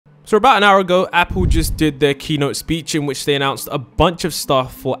So about an hour ago, Apple just did their keynote speech in which they announced a bunch of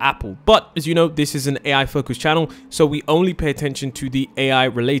stuff for Apple. But as you know, this is an AI focused channel, so we only pay attention to the AI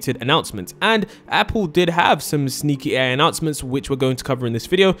related announcements. And Apple did have some sneaky AI announcements, which we're going to cover in this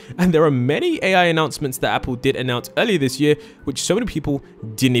video. And there are many AI announcements that Apple did announce earlier this year, which so many people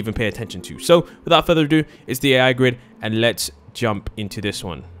didn't even pay attention to. So without further ado, it's the AI grid, and let's jump into this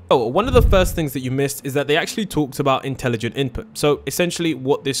one. Oh, one of the first things that you missed is that they actually talked about intelligent input. So essentially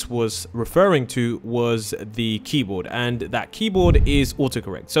what this was referring to was the keyboard, and that keyboard is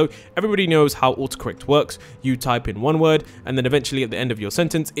autocorrect. So everybody knows how autocorrect works. You type in one word and then eventually at the end of your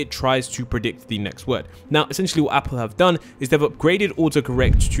sentence, it tries to predict the next word. Now, essentially what Apple have done is they've upgraded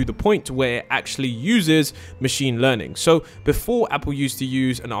autocorrect to the point where it actually uses machine learning. So before, Apple used to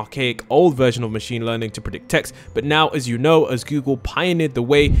use an archaic old version of machine learning to predict text, but now, as you know, as Google pioneered the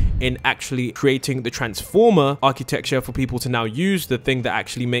way in actually creating the transformer architecture for people to now use, the thing that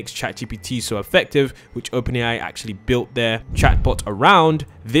actually makes ChatGPT so effective, which OpenAI actually built their chatbot around.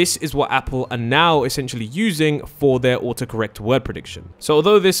 This is what Apple are now essentially using for their autocorrect word prediction. So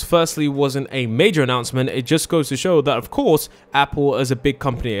although this firstly wasn't a major announcement, it just goes to show that, of course, Apple, as a big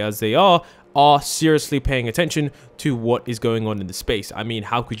company as they are seriously paying attention to what is going on in the space. I mean,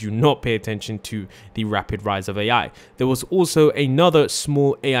 how could you not pay attention to the rapid rise of AI? There was also another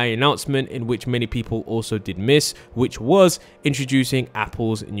small AI announcement in which many people also did miss, which was introducing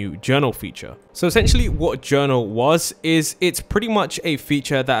Apple's new journal feature. So essentially what journal was is it's pretty much a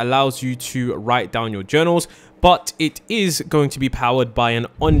feature that allows you to write down your journals, but it is going to be powered by an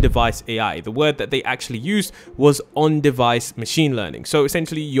on-device AI. The word that they actually used was on-device machine learning. So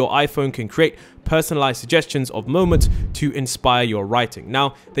essentially your iPhone can create personalized suggestions of moments to inspire your writing.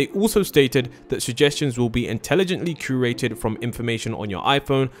 Now, they also stated that suggestions will be intelligently curated from information on your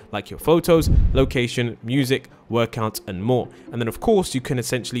iPhone, like your photos, location, music, word count, and more. And then of course, you can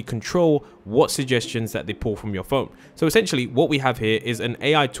essentially control what suggestions that they pull from your phone. So essentially what we have here is an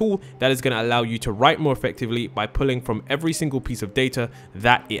AI tool that is going to allow you to write more effectively by pulling from every single piece of data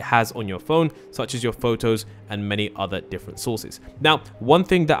that it has on your phone, such as your photos and many other different sources. Now, one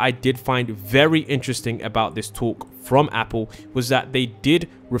thing that I did find very interesting about this talk from Apple was that they did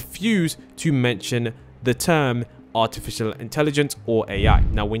refuse to mention the term artificial intelligence or AI.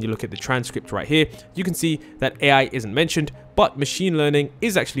 Now, when you look at the transcript right here, you can see that AI isn't mentioned, but machine learning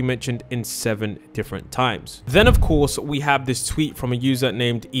is actually mentioned in 7 different times. Then, of course, we have this tweet from a user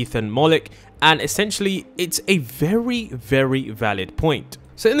named Ethan Mollick, and essentially it's a very, very valid point.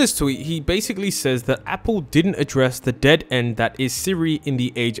 So in this tweet, he basically says that Apple didn't address the dead end that is Siri in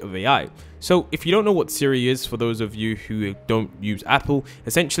the age of AI. So if you don't know what Siri is, for those of you who don't use Apple,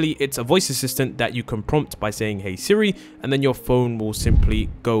 essentially it's a voice assistant that you can prompt by saying, "Hey Siri," and then your phone will simply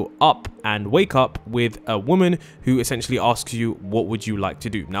go up and wake up with a woman who essentially asks you, what would you like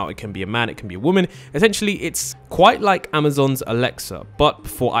to do? Now, it can be a man, it can be a woman. Essentially, it's quite like Amazon's Alexa, but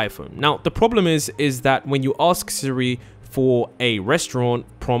for iPhone. Now, the problem is that when you ask Siri for a restaurant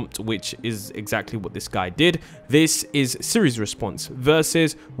prompt, which is exactly what this guy did, this is Siri's response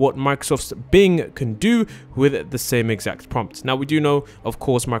versus what Microsoft's Bing can do with the same exact prompt. Now, we do know, of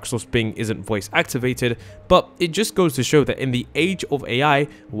course, Microsoft's Bing isn't voice activated, but it just goes to show that in the age of AI,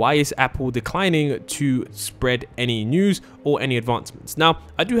 why is Apple declining to spread any news or any advancements? Now,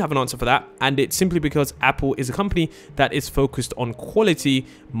 I do have an answer for that, and it's simply because Apple is a company that is focused on quality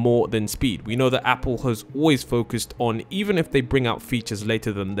more than speed. We know that Apple has always focused on, even if they bring out features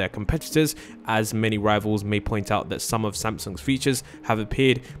later than their competitors, as many rivals may point out that some of Samsung's features have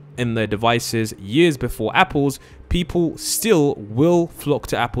appeared in their devices years before Apple's, people still will flock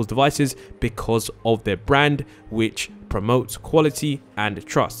to Apple's devices because of their brand, which promotes quality and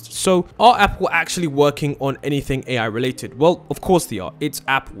trust. So are Apple actually working on anything AI related? Well, of course they are. It's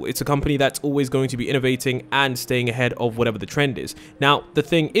Apple. It's a company that's always going to be innovating and staying ahead of whatever the trend is. Now, the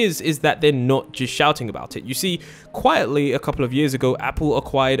thing is that they're not just shouting about it. You see, quietly a couple of years ago, Apple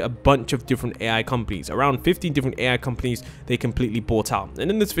acquired a bunch of different AI companies, around 15 different AI companies they completely bought out.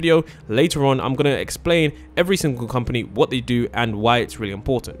 And in this video, later on, I'm going to explain every single company, what they do and why it's really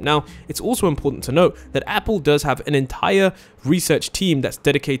important. Now, it's also important to note that Apple does have an entire research team that's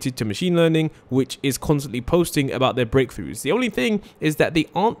dedicated to machine learning, which is constantly posting about their breakthroughs. The only thing is that they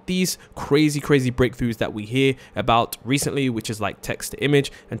aren't these crazy breakthroughs that we hear about recently, which is like text to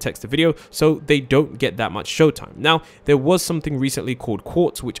image and text to video, so they don't get that much showtime. Now, there was something recently called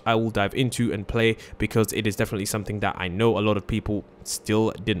Quartz, which I will dive into and play because it is definitely something that I know a lot of people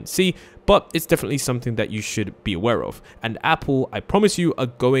still didn't see, but it's definitely something that you should be aware of. And Apple, I promise you, are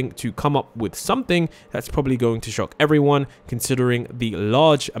going to come up with something that's probably going to shock everyone, considering the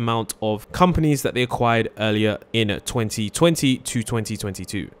large amount of companies that they acquired earlier in 2020 to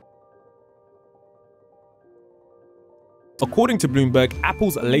 2022. According to Bloomberg,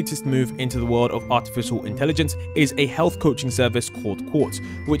 Apple's latest move into the world of artificial intelligence is a health coaching service called Quartz,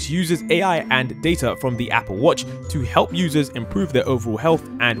 which uses AI and data from the Apple Watch to help users improve their overall health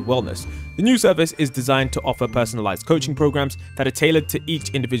and wellness. The new service is designed to offer personalized coaching programs that are tailored to each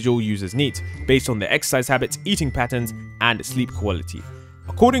individual user's needs, based on their exercise habits, eating patterns, and sleep quality.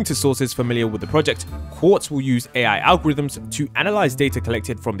 According to sources familiar with the project, Quartz will use AI algorithms to analyze data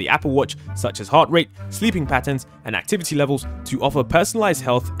collected from the Apple Watch, such as heart rate, sleeping patterns, and activity levels, to offer personalized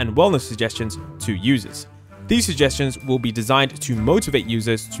health and wellness suggestions to users. These suggestions will be designed to motivate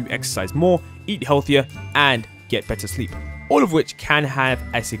users to exercise more, eat healthier, and get better sleep, all of which can have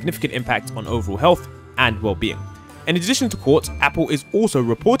a significant impact on overall health and well-being. In addition to Quartz, Apple is also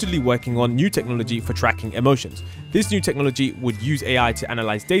reportedly working on new technology for tracking emotions. This new technology would use AI to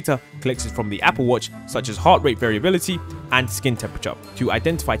analyze data collected from the Apple Watch, such as heart rate variability and skin temperature, to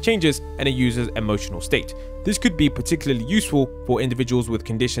identify changes in a user's emotional state. This could be particularly useful for individuals with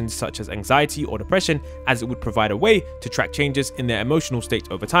conditions such as anxiety or depression, as it would provide a way to track changes in their emotional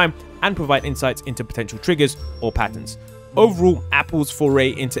state over time and provide insights into potential triggers or patterns. Overall, Apple's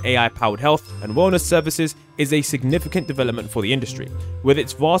foray into AI-powered health and wellness services is a significant development for the industry. With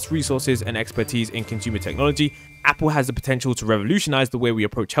its vast resources and expertise in consumer technology, Apple has the potential to revolutionize the way we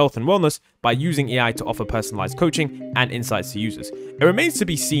approach health and wellness by using AI to offer personalized coaching and insights to users. It remains to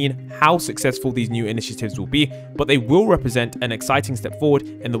be seen how successful these new initiatives will be, but they will represent an exciting step forward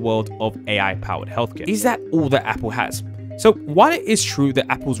in the world of AI-powered healthcare. Is that all that Apple has? So while it is true that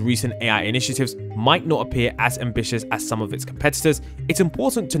Apple's recent AI initiatives might not appear as ambitious as some of its competitors, it's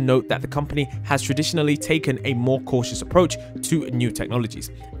important to note that the company has traditionally taken a more cautious approach to new technologies.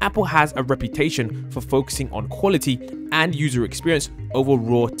 Apple has a reputation for focusing on quality and user experience over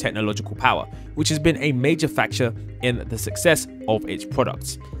raw technological power, which has been a major factor in the success of its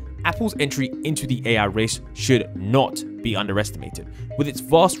products. Apple's entry into the AI race should not be underestimated. With its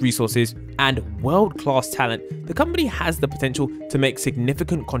vast resources and world-class talent, the company has the potential to make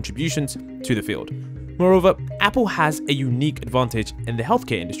significant contributions to the field. Moreover, Apple has a unique advantage in the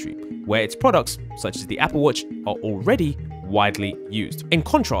healthcare industry, where its products, such as the Apple Watch, are already widely used. In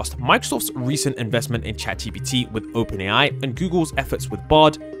contrast, Microsoft's recent investment in ChatGPT with OpenAI and Google's efforts with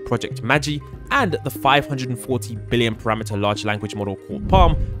Bard, Project Magi, and the 540 billion parameter large language model called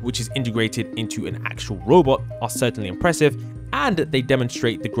Palm, which is integrated into an actual robot, are certainly impressive, and they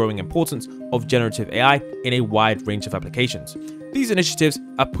demonstrate the growing importance of generative AI in a wide range of applications. These initiatives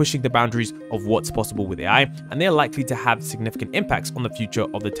are pushing the boundaries of what's possible with AI, and they are likely to have significant impacts on the future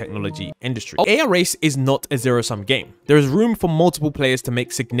of the technology industry. The AI race is not a zero-sum game. There is room for multiple players to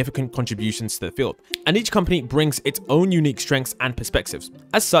make significant contributions to the field, and each company brings its own unique strengths and perspectives.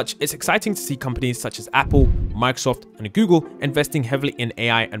 As such, it's exciting to see companies such as Apple, Microsoft, and Google investing heavily in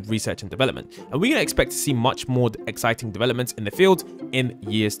AI and research and development, and we can expect to see much more exciting developments in the field in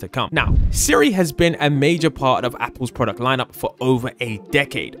years to come. Now, Siri has been a major part of Apple's product lineup for over a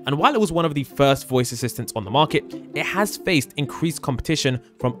decade, and while it was one of the first voice assistants on the market, it has faced increased competition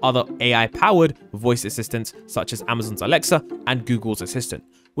from other AI-powered voice assistants such as Amazon's Alexa and Google's Assistant.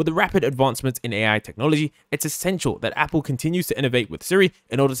 With the rapid advancements in AI technology, it's essential that Apple continues to innovate with Siri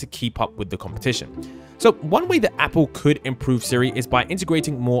in order to keep up with the competition. So one way that Apple could improve Siri is by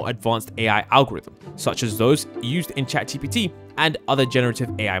integrating more advanced AI algorithms, such as those used in ChatGPT and other generative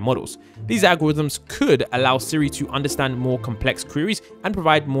AI models. These algorithms could allow Siri to understand more complex queries and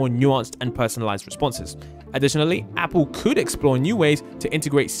provide more nuanced and personalized responses. Additionally, Apple could explore new ways to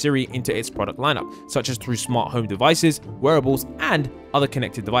integrate Siri into its product lineup, such as through smart home devices, wearables, and other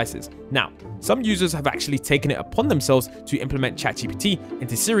connected devices. Now, some users have actually taken it upon themselves to implement ChatGPT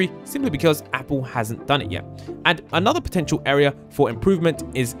into Siri simply because Apple hasn't done it yet. And another potential area for improvement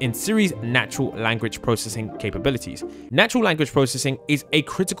is in Siri's natural language processing capabilities. Natural language processing is a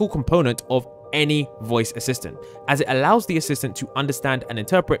critical component of any voice assistant, as it allows the assistant to understand and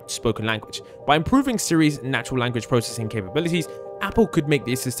interpret spoken language. By improving Siri's natural language processing capabilities, Apple could make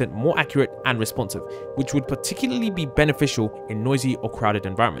the assistant more accurate and responsive, which would particularly be beneficial in noisy or crowded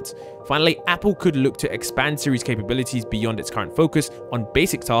environments. Finally, Apple could look to expand Siri's capabilities beyond its current focus on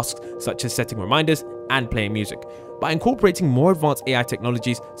basic tasks such as setting reminders and playing music. By incorporating more advanced AI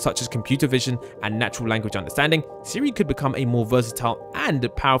technologies such as computer vision and natural language understanding, Siri could become a more versatile and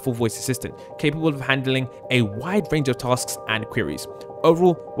powerful voice assistant, capable of handling a wide range of tasks and queries.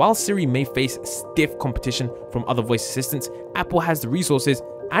 Overall, while Siri may face stiff competition from other voice assistants, Apple has the resources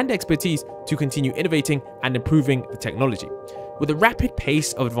and expertise to continue innovating and improving the technology. With the rapid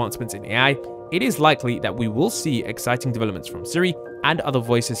pace of advancements in AI, it is likely that we will see exciting developments from Siri and other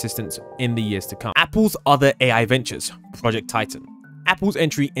voice assistants in the years to come. Apple's other AI ventures, Project Titan. Apple's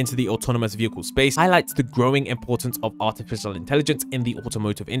entry into the autonomous vehicle space highlights the growing importance of artificial intelligence in the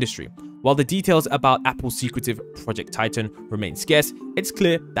automotive industry. While the details about Apple's secretive Project Titan remain scarce, it's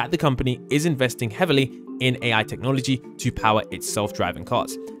clear that the company is investing heavily in AI technology to power its self-driving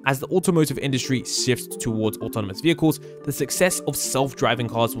cars. As the automotive industry shifts towards autonomous vehicles, the success of self-driving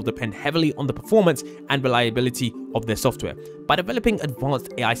cars will depend heavily on the performance and reliability of their software. By developing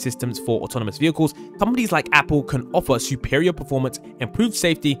advanced AI systems for autonomous vehicles, companies like Apple can offer superior performance, improved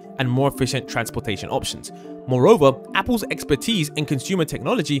safety, and more efficient transportation options. Moreover, Apple's expertise in consumer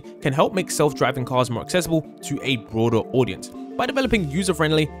technology can help make self-driving cars more accessible to a broader audience. By developing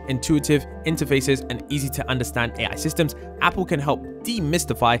user-friendly, intuitive interfaces and easy-to-understand AI systems, Apple can help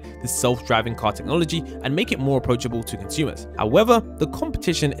demystify the self-driving car technology and make it more approachable to consumers. However, the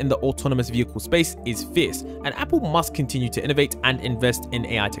competition in the autonomous vehicle space is fierce, and Apple must continue to innovate and invest in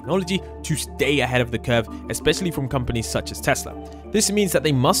AI technology to stay ahead of the curve, especially from companies such as Tesla. This means that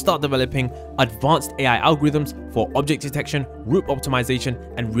they must start developing advanced AI algorithms for object detection, route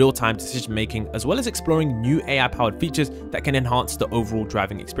optimization, and real-time decision-making, as well as exploring new AI-powered features that can enhance the overall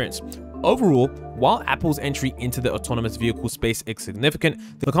driving experience. Overall, while Apple's entry into the autonomous vehicle space is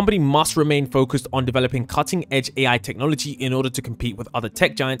significant, the company must remain focused on developing cutting-edge AI technology in order to compete with other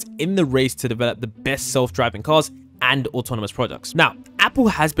tech giants in the race to develop the best self-driving cars and autonomous products. Now, Apple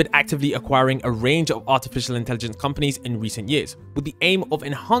has been actively acquiring a range of artificial intelligence companies in recent years, with the aim of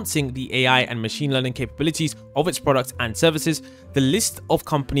enhancing the AI and machine learning capabilities of its products and services. The list of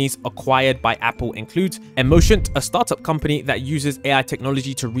companies acquired by Apple includes Emotion, a startup company that uses AI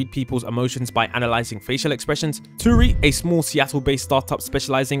technology to read people's emotions by analyzing facial expressions; Siri, a small Seattle-based startup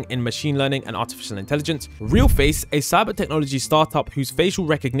specializing in machine learning and artificial intelligence; RealFace, a cyber technology startup whose facial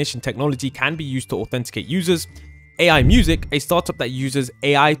recognition technology can be used to authenticate users; AI Music, a startup that uses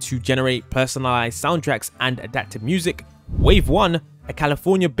AI to generate personalized soundtracks and adaptive music; Wave One, a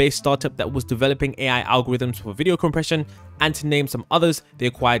California-based startup that was developing AI algorithms for video compression; and to name some others, they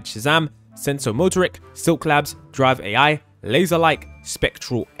acquired Shazam, Sensomotoric, Silk Labs, Drive AI, Laserlike,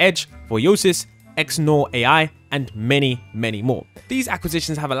 Spectral Edge, Voyosis, Xnor AI, and many, many more. These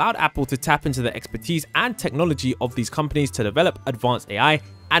acquisitions have allowed Apple to tap into the expertise and technology of these companies to develop advanced AI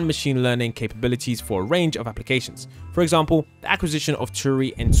and machine learning capabilities for a range of applications. For example, the acquisition of Siri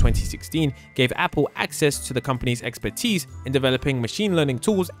in 2016 gave Apple access to the company's expertise in developing machine learning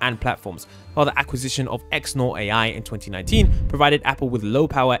tools and platforms, while the acquisition of Xnor AI in 2019 provided Apple with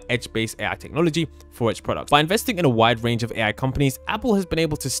low-power, edge-based AI technology for its products. By investing in a wide range of AI companies, Apple has been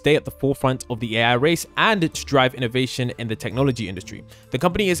able to stay at the forefront of the AI race and to drive innovation in the technology industry. The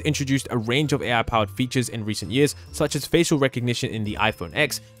company has introduced a range of AI-powered features in recent years, such as facial recognition in the iPhone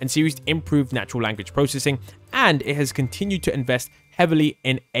X and Siri's improved natural language processing, and it has continued to invest heavily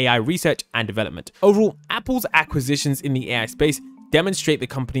in AI research and development. Overall, Apple's acquisitions in the AI space demonstrate the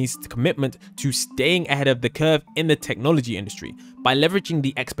company's commitment to staying ahead of the curve in the technology industry. By leveraging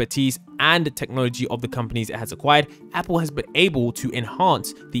the expertise and technology of the companies it has acquired, Apple has been able to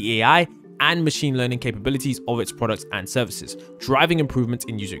enhance the AI and machine learning capabilities of its products and services, driving improvements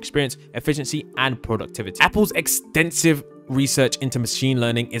in user experience, efficiency, and productivity. Apple's extensive research into machine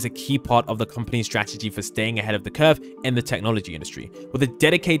learning is a key part of the company's strategy for staying ahead of the curve in the technology industry. With a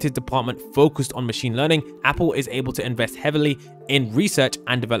dedicated department focused on machine learning, Apple is able to invest heavily in research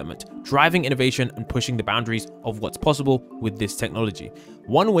and development, driving innovation and pushing the boundaries of what's possible with this technology.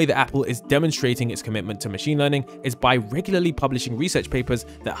 One way that Apple is demonstrating its commitment to machine learning is by regularly publishing research papers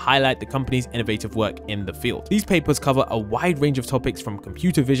that highlight the company's innovative work in the field. These papers cover a wide range of topics from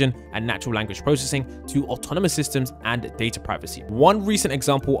computer vision and natural language processing to autonomous systems and data privacy. One recent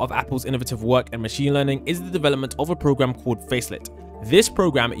example of Apple's innovative work in machine learning is the development of a program called Facelet. This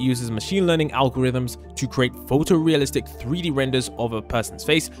program uses machine learning algorithms to create photorealistic 3D renders of a person's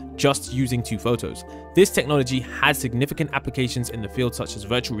face just using 2 photos. This technology has significant applications in the field such as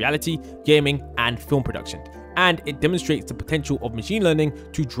virtual reality, gaming, and film production, and it demonstrates the potential of machine learning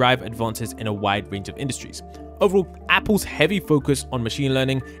to drive advances in a wide range of industries. Overall, Apple's heavy focus on machine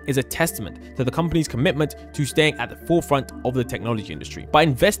learning is a testament to the company's commitment to staying at the forefront of the technology industry. By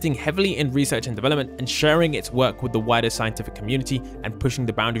investing heavily in research and development and sharing its work with the wider scientific community and pushing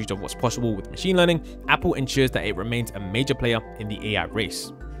the boundaries of what's possible with machine learning, Apple ensures that it remains a major player in the AI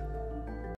race.